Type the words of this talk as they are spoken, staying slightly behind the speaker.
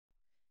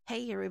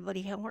Hey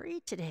everybody, how are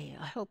you today?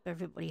 I hope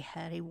everybody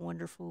had a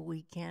wonderful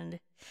weekend.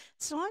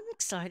 So I'm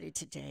excited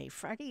today.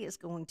 Friday is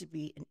going to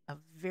be a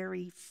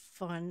very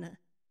fun,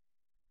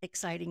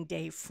 exciting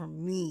day for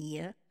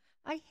me.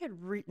 I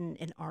had written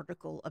an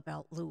article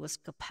about Lewis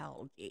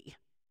Capaldi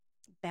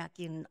back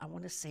in, I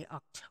want to say,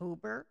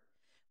 October.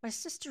 My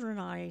sister and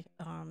I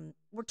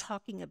were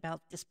talking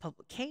about this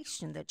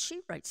publication that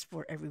she writes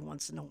for every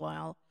once in a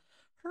while.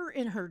 Her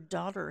and her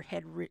daughter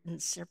had written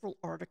several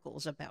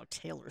articles about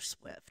Taylor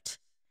Swift,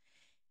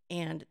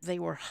 and they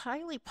were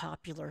highly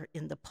popular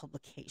in the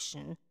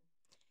publication.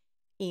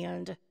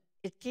 And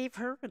it gave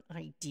her an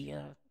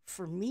idea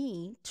for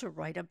me to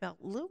write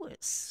about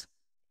Lewis.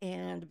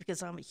 And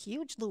because I'm a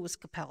huge Lewis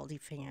Capaldi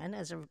fan,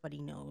 as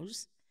everybody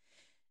knows.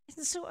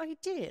 And so I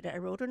did. I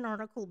wrote an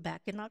article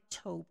back in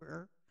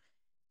October.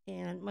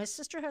 And my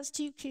sister has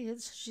two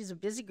kids. She's a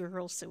busy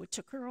girl, so it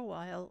took her a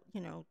while,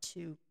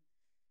 to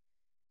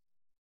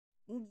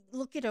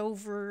look it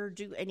over,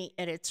 do any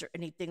edits or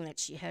anything that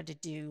she had to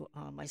do.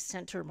 I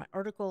sent her my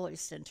article. I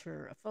sent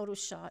her a photo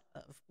shot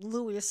of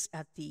Lewis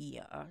at the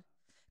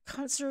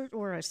concert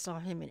where I saw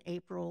him in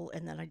April,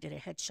 and then I did a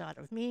headshot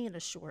of me and a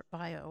short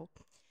bio.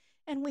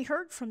 And we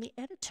heard from the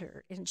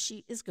editor, and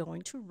she is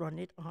going to run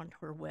it on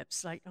her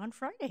website on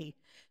Friday.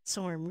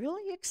 So I'm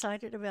really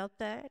excited about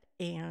that.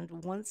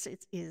 And once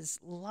it is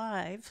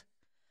live,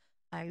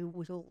 I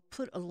will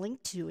put a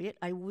link to it.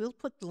 I will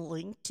put the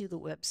link to the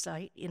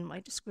website in my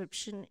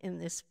description in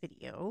this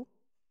video.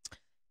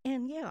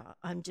 And yeah,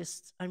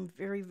 I'm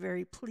very,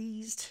 very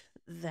pleased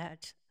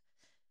that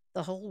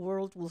the whole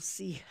world will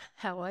see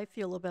how I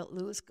feel about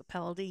Lewis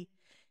Capaldi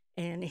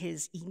and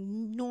his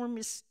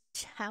enormous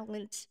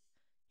talent,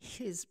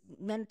 his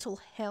mental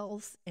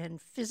health and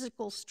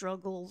physical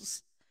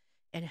struggles,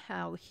 and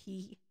how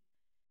he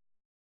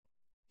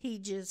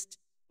just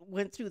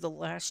went through the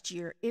last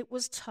year. It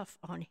was tough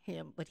on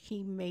him, but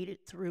he made it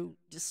through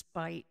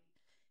despite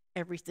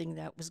everything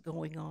that was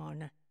going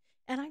on.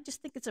 And I just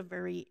think it's a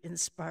very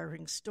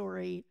inspiring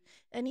story.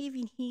 And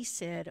even he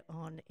said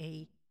on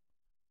a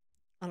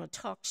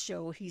talk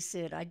show, he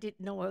said, I didn't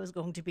know I was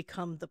going to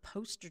become the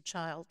poster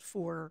child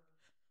for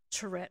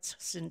Tourette's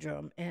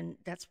syndrome. And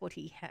that's what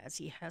he has.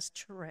 He has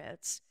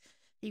Tourette's.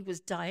 He was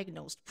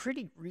diagnosed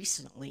pretty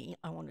recently,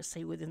 I want to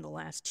say within the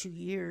last 2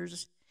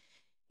 years.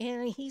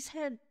 And he's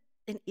had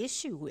an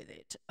issue with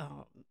it,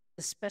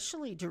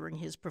 especially during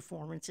his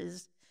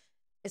performances,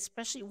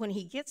 especially when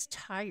he gets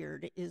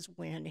tired, is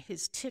when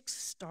his tics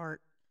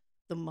start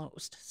the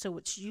most. So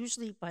it's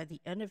usually by the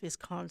end of his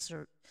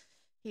concert,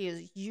 he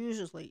is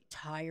usually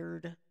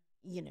tired,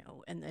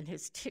 and then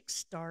his tics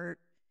start.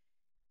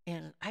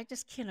 And I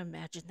just can't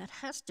imagine that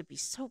has to be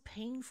so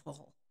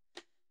painful.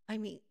 I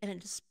mean,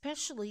 and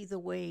especially the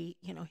way,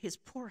 his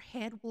poor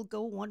head will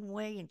go one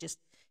way and just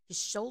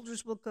his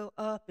shoulders will go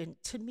up. And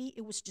to me,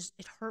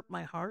 it hurt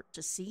my heart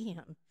to see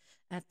him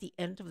at the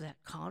end of that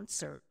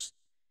concert.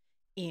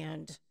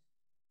 And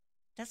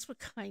that's what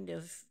kind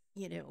of,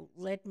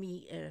 led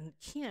me and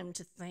Kim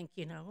to think,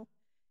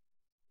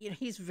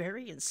 he's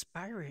very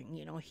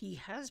inspiring. He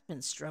has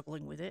been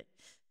struggling with it,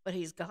 but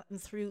he's gotten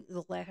through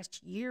the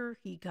last year.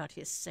 He got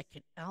his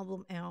second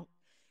album out.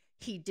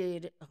 He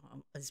did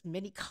as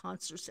many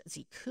concerts as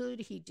he could.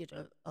 He did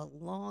a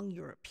long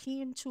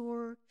European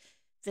tour.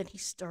 Then he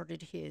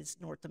started his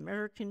North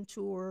American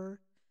tour.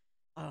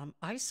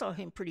 I saw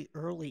him pretty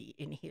early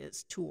in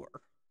his tour,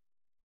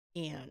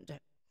 and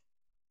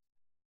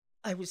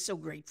I was so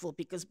grateful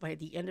because by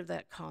the end of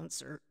that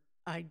concert,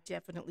 I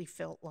definitely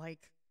felt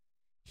like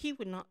he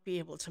would not be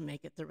able to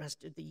make it the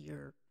rest of the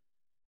year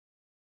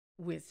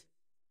with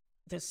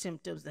the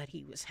symptoms that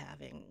he was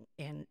having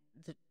and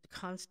the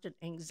constant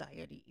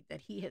anxiety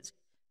that he has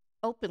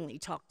openly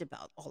talked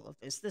about all of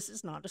this. This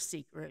is not a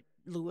secret.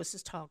 Lewis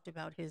has talked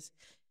about his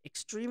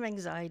extreme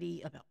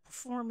anxiety about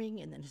performing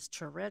and then his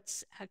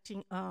Tourette's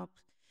acting up.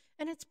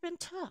 And it's been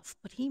tough,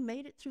 but he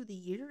made it through the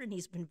year and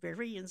he's been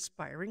very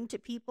inspiring to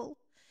people.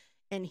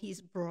 And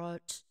he's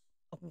brought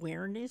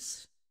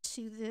awareness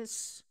to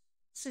this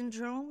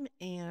syndrome.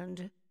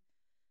 And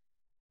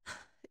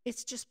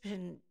it's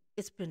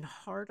been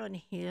hard on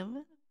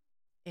him.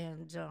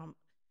 And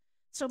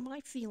so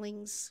my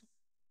feelings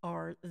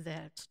are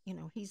that,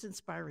 he's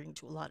inspiring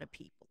to a lot of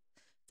people,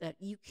 that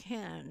you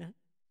can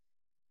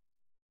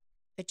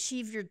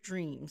achieve your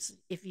dreams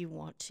if you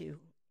want to.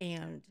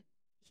 And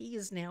he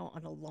is now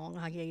on a long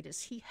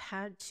hiatus. He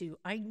had to,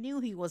 I knew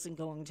he wasn't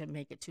going to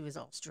make it to his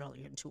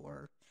Australian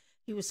tour.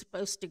 He was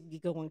supposed to be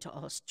going to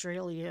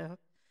Australia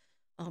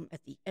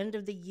at the end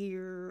of the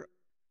year,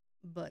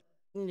 but,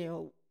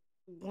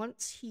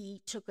 once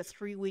he took a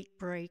 3 week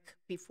break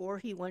before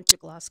he went to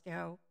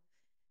Glasgow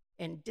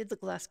and did the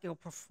Glasgow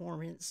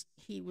performance,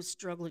 he was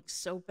struggling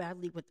so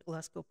badly with the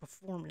Glasgow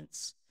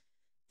performance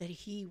that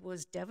he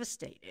was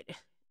devastated.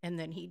 And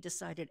then he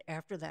decided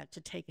after that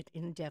to take an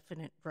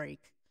indefinite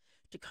break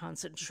to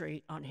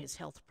concentrate on his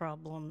health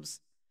problems,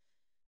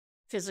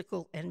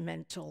 physical and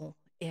mental.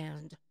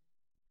 And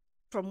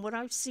from what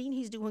I've seen,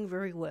 he's doing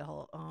very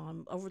well.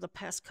 Over the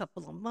past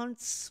couple of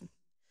months,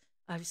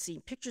 I've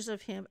seen pictures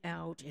of him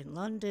out in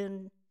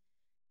London,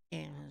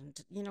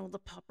 and, the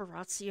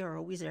paparazzi are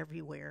always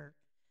everywhere.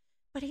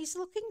 But he's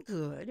looking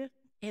good.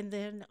 And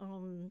then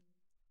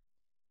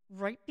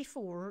right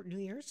before New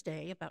Year's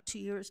Day, about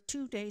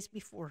 2 days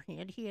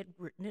beforehand, he had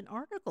written an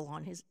article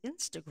on his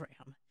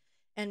Instagram.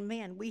 And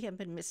man, we have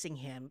been missing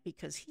him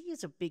because he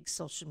is a big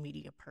social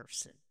media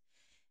person.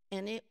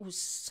 And it was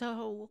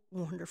so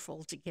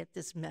wonderful to get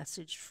this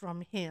message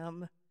from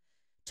him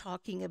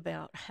talking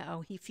about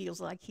how he feels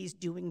like he's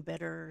doing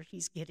better,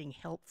 he's getting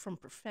help from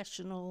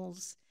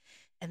professionals.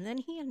 And then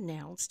he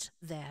announced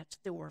that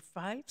there were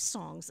 5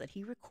 songs that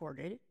he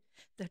recorded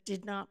that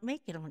did not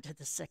make it onto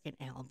the second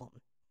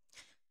album.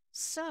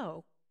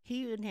 So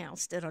he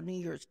announced that on New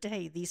Year's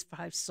Day, these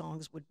 5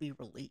 songs would be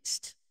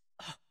released.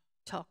 Oh,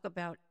 talk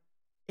about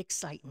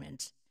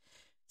excitement.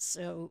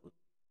 So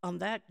on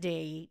that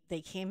day,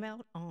 they came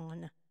out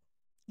on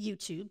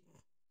YouTube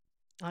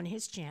on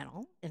his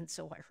channel. And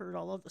so I heard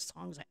all of the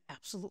songs. I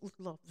absolutely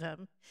loved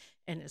them.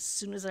 And as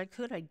soon as I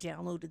could, I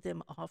downloaded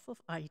them off of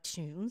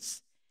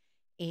iTunes.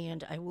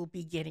 And I will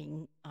be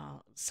getting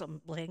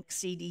some blank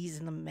CDs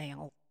in the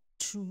mail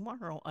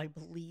tomorrow, I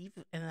believe.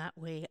 And that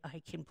way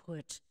I can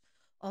put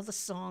all the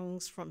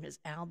songs from his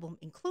album,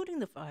 including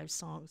the 5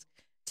 songs,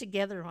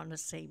 together on the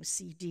same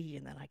CD,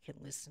 and then I can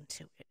listen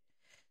to it.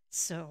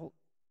 So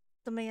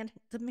the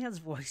man's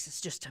voice is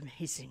just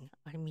amazing.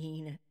 I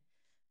mean,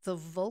 the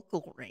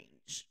vocal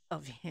range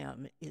of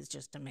him is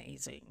just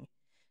amazing.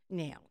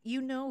 Now,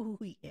 you know who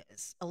he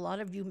is. A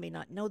lot of you may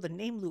not know the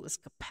name Lewis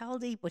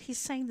Capaldi, but he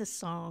sang the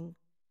song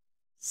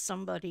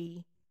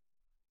Somebody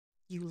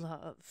You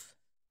Love.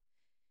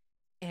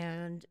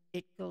 And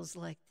it goes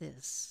like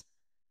this.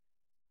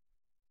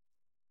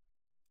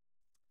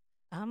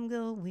 I'm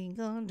going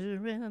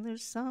under and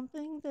there's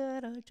something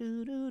that I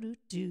do.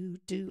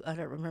 I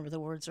don't remember the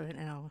words right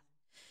now.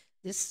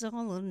 This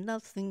all or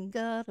nothing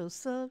got or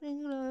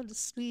something or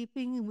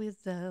sleeping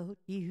without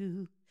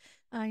you.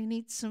 I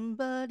need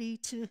somebody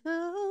to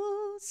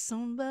hold,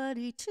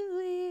 somebody to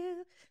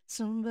hear,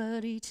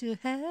 somebody to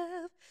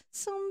have,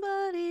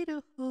 somebody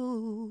to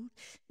hold.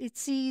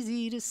 It's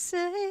easy to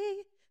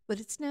say, but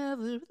it's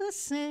never the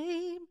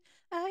same.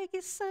 I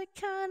guess I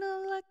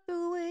kinda like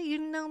the way you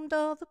numbed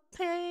all the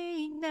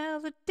pain. Now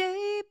the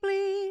day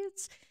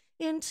bleeds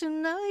into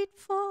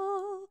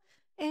nightfall,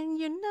 and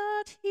you're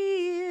not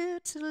here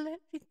to let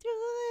me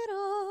through it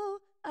all.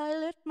 I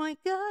let my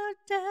guard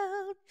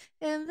down,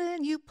 and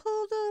then you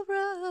pulled the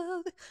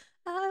rug.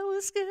 I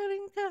was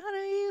getting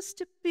kinda used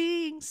to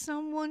being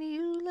someone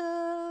you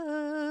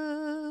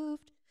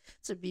loved.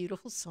 It's a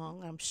beautiful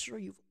song. I'm sure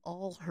you've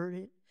all heard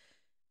it.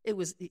 It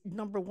was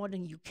number one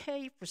in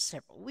UK for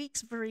several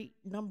weeks, very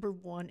number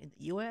one in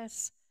the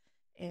US,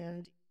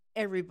 and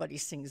everybody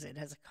sings it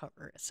as a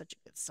cover. It's such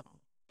a good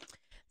song.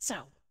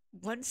 So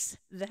once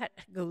that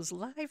goes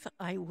live,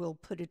 I will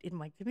put it in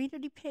my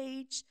community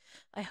page.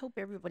 I hope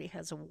everybody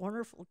has a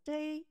wonderful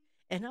day,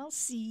 and I'll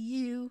see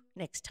you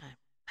next time.